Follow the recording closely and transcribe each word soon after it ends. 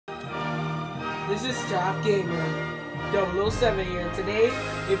This is Top Gamer 007 here. Today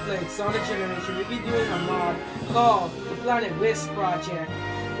we played Sonic Generation. We'll be doing a mod called the Planet Wisps Project.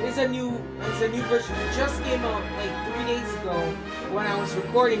 It's a new version. It just came out like 3 days ago when I was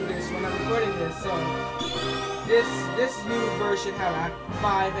recording this. So this new version have Act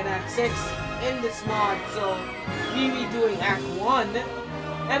 5 and Act 6 in this mod. So we'll be doing Act 1.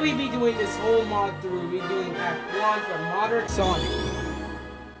 And we'll be doing this whole mod through. We'll be doing Act 1 for Modern Sonic.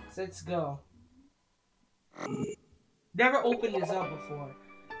 So let's go. Never opened this up before.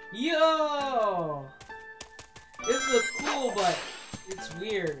 Yo! This looks cool, but it's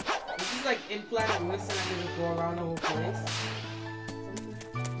weird. This is like in Planet Wisps and I can just go around the whole place.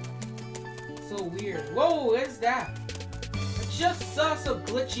 So weird. Whoa, what is that? I just saw some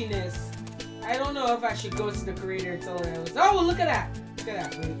glitchiness. I don't know if I should go to the creator and tell her it was. Oh, look at that! Look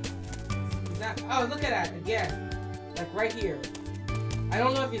at that, wait. Is that, oh, look at that again. Like right here. I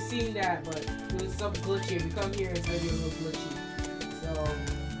don't know if you've seen that, but it was something glitchy. If you come here, it's gonna be a little glitchy.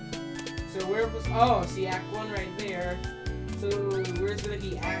 So where was? Oh, see Act 1 right there. So where's gonna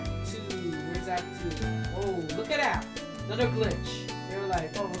be Act 2? Where's Act 2? Oh, look at that! Another glitch. They were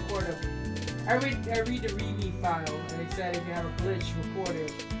like, oh, record it. I read the README file, and it said if you have a glitch, record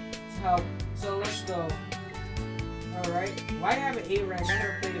it to help. So let's go. All right. Why have an A rank? I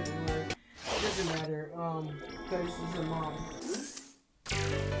never played it before. It doesn't matter. Because this is a mod.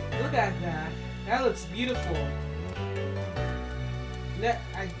 Look at that. That looks beautiful.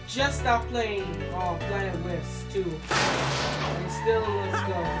 I just stopped playing Planet Wisps 2. And still, let's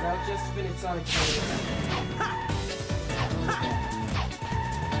go. Because I just finished Sonic Generation.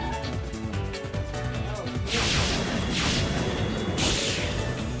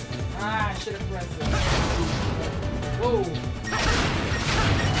 I should have pressed it. Whoa.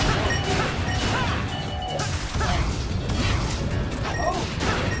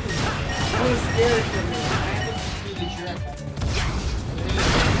 I was scared for me. I had to do the trick.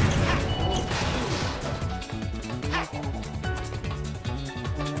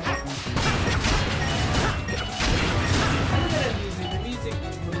 I look at the music. The music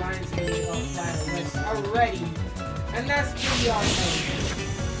reminds me of Planet Wisps already. And that's pretty awesome.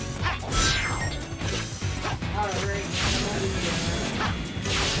 Alright,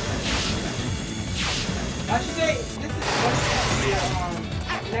 I should say, this is one of the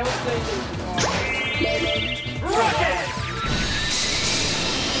and I was playing this Rocket!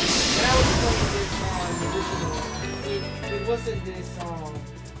 When I was playing this original, it wasn't this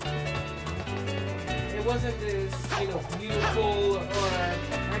it wasn't this, you know, beautiful or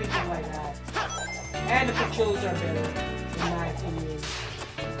anything like that. And the controls are better, in my opinion.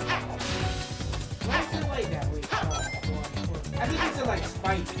 Why is it like that? Wait, I think it's a like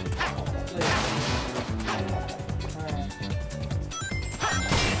spike.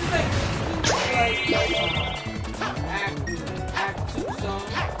 Act 2 song,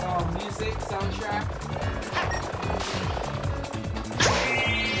 music, soundtrack.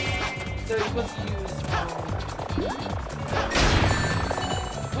 So you're supposed to use,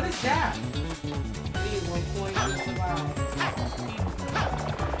 what is that? I need 1 point to survive.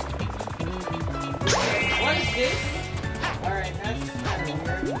 What is this? Alright, that's kind of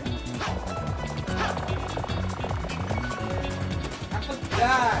weird. I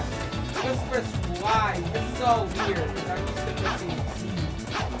forgot. Just press Y. This is all weird because I'm used to pressing Z.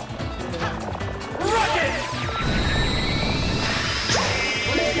 Rocket!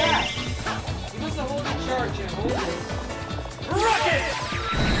 What is that? You must have hold the charge and hold it. Rocket!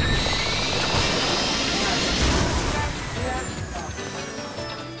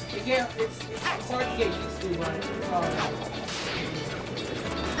 Yeah, it's hard to get used to, but it's alright.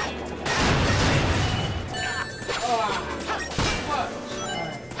 Oh, what?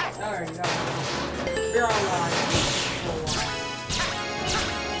 Alright, no. We're all alive.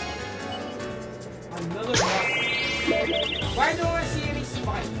 Another rocket. Why don't I see any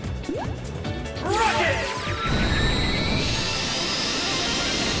spike? Rocket!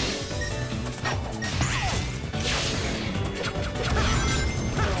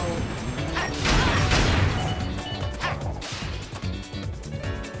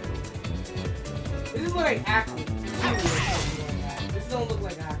 This is like Act 2 or something like that. This don't look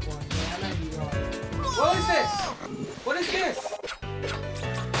like Act 1. I might be wrong. What is this? What is this?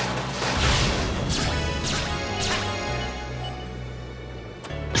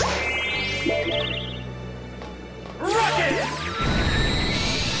 Rocket!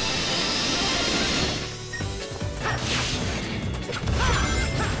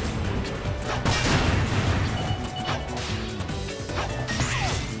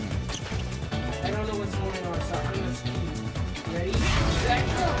 I don't know what's going on, so I'm gonna speed. Ready? Set,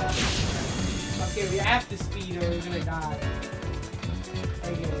 go! Okay, we have to speed or we're gonna die.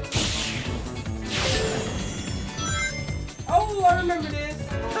 Okay. Oh, I remember this.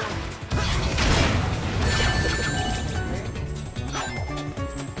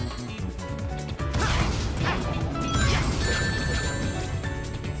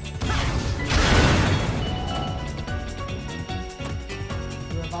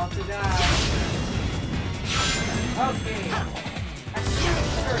 We're about to die. Okay. I should have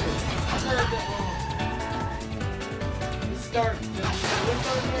heard the start the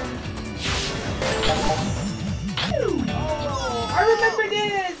window again. Oh, I remember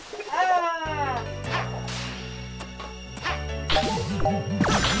this! Ah!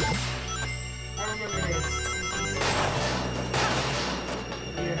 I remember this.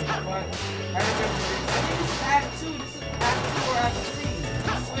 Yeah, but I remember this. I think this is Act 2. This is Act 2 or Act 3.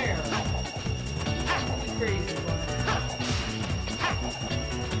 I swear. It's crazy, but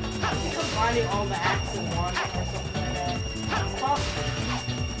I think combining all the acts in one or something like that. It's possible.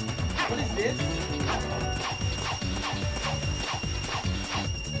 What is this?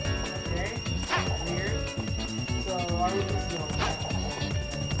 Okay. Weird. So are we supposed to go?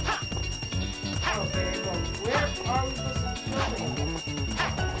 Okay, well, where are we supposed to be going?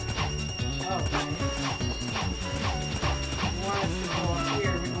 Okay. We want us to go up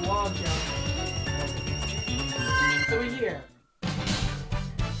here with the wall jump. So we're here.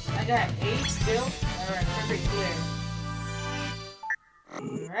 I got 8 still. Alright, perfect clear.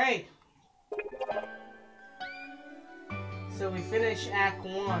 Alright. So we finished Act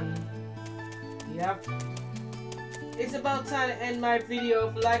 1. Yep. It's about time to end my video.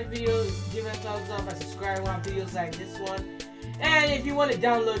 If you like the video, give it a thumbs up and subscribe on videos like this one. And if you want to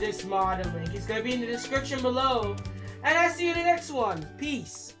download this mod, the link is going to be in the description below. And I'll see you in the next one.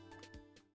 Peace.